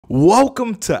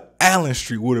Welcome to Allen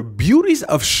Street, where the beauties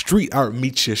of street art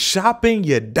meet your shopping,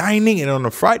 your dining, and on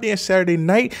a Friday and Saturday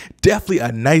night, definitely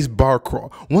a nice bar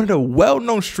crawl. One of the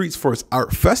well-known streets for its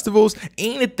art festivals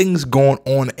and the things going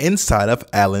on inside of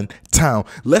Allentown.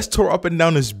 Let's tour up and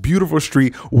down this beautiful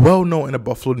street, well known in the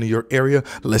Buffalo, New York area.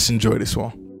 Let's enjoy this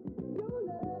one.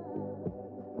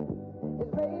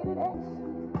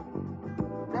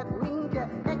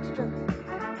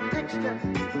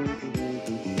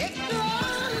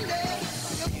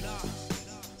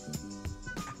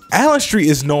 Allen Street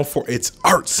is known for its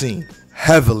art scene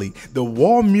heavily. The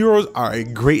wall murals are a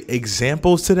great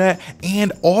examples to that,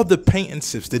 and all the paint and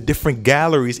sips, the different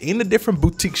galleries and the different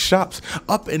boutique shops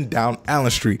up and down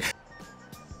Allen Street.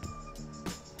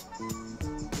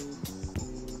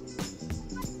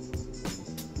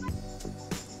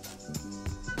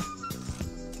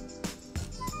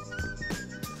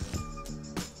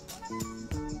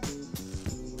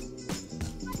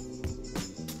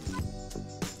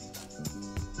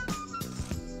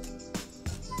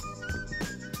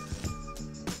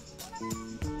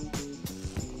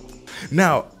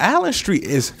 Now, Allen Street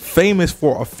is famous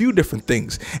for a few different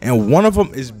things, and one of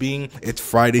them is being its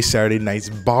Friday, Saturday nights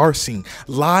bar scene,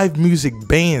 live music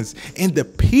bands, and the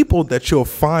people that you'll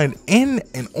find in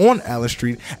and on Allen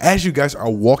Street as you guys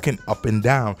are walking up and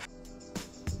down.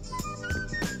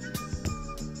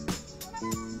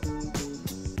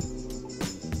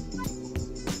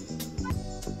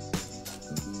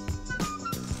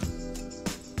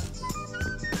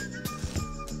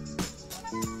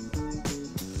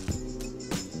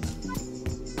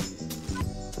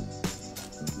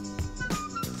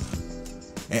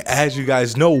 And as you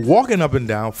guys know, walking up and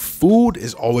down, food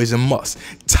is always a must.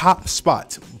 Top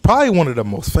spots, probably one of the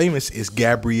most famous, is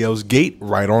Gabriels Gate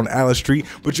right on Allen Street.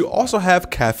 But you also have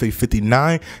Cafe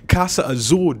 59. Casa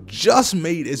Azul just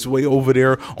made its way over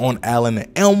there on Allen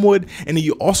and Elmwood. And then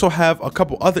you also have a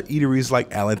couple other eateries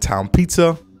like Allentown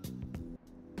Pizza.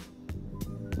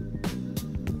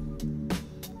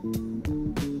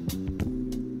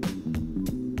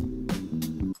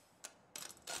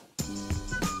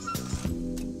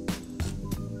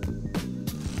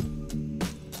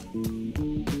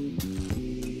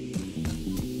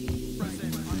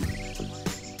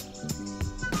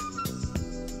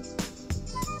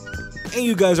 And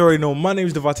you guys already know, my name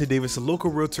is Devonte Davis, a local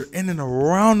realtor in and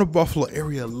around the Buffalo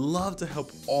area. Love to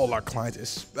help all our clients,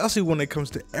 especially when it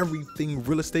comes to everything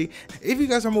real estate. If you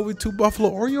guys are moving to Buffalo,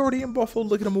 or you're already in Buffalo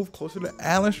looking to move closer to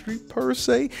Allen Street per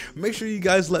se, make sure you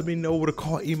guys let me know with a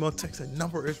call, email, text. The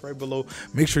number is right below.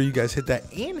 Make sure you guys hit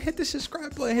that and hit the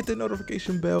subscribe button, hit the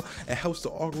notification bell. It helps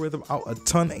the algorithm out a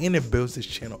ton, and it builds this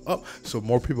channel up so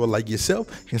more people like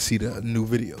yourself can see the new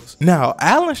videos. Now,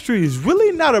 Allen Street is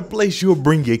really not a place you'll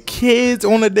bring your kids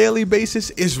on a daily basis.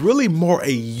 It's really more a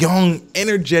young,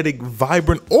 energetic,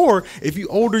 vibrant, or if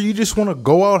you're older, you just want to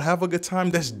go out, have a good time,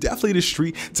 that's definitely the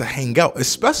street to hang out,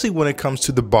 especially when it comes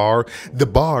to the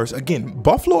bars. Again,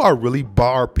 Buffalo are really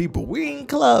bar people. We ain't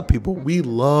club people. We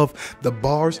love the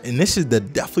bars, and this is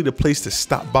definitely the place to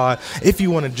stop by if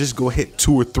you want to just go hit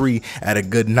 2 or 3 at a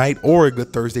good night or a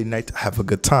good Thursday night to have a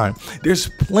good time. There's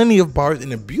plenty of bars,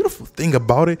 and the beautiful thing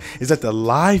about it is that the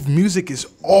live music is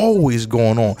always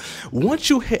going on. Once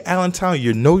you hit Allentown,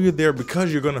 you know you're there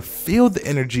because you're going to feel the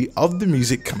energy of the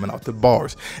music coming out the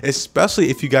bars, especially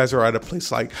if you guys are at a place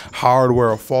like Hardware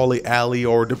or Folly Alley,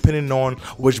 or depending on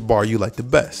which bar you like the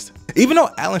best. Even though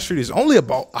Allen Street is only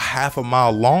about a half a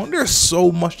mile long, there's so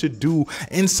much to do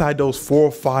inside those 4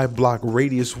 or 5 block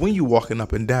radius when you're walking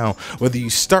up and down. Whether you're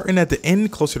starting at the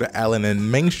end closer to Allen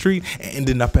and Main Street and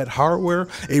ending up at Hardware,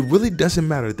 it really doesn't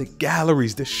matter. The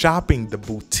galleries, the shopping, the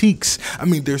boutiques. I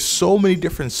mean, there's so many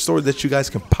different stores that you guys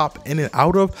can pop in and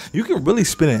out of. You can really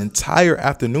spend an entire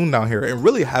afternoon down here and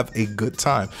really have a good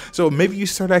time. So maybe you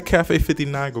start at Cafe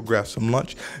 59, go grab some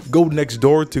lunch, go next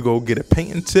door to go get a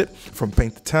painting tip from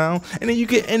Paint the Town. And then you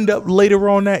can end up later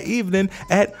on that evening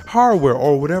at Hardware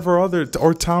or whatever other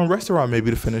or town restaurant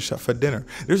maybe to finish up for dinner.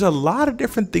 There's a lot of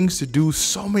different things to do,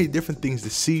 so many different things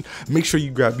to see. Make sure you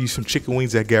grab you some chicken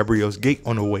wings at Gabriels Gate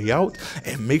on the way out,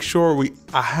 and make sure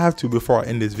I have to, before I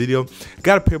end this video,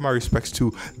 gotta pay my respects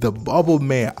to the Bubble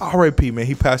Man. R.I.P. man,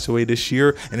 he passed away this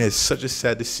year, and it's such a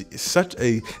sad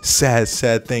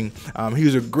sad thing. He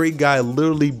was a great guy.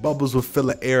 Literally, bubbles would fill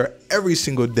the air every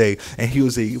single day, and he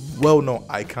was a well-known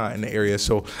icon in the area.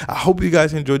 So I hope you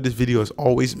guys enjoyed this video. As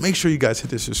always, make sure you guys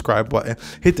hit the subscribe button,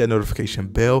 hit that notification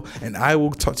bell, and I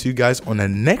will talk to you guys on the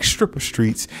next strip of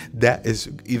streets that is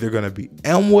either going to be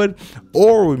Elmwood,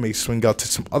 or we may swing out to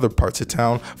some other parts of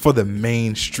town for the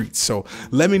main streets. So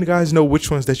let me guys know which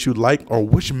ones that you like, or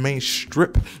which main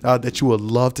strip that you would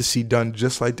love to see done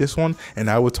just like this one, and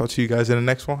I will talk to you guys in the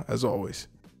next one as always.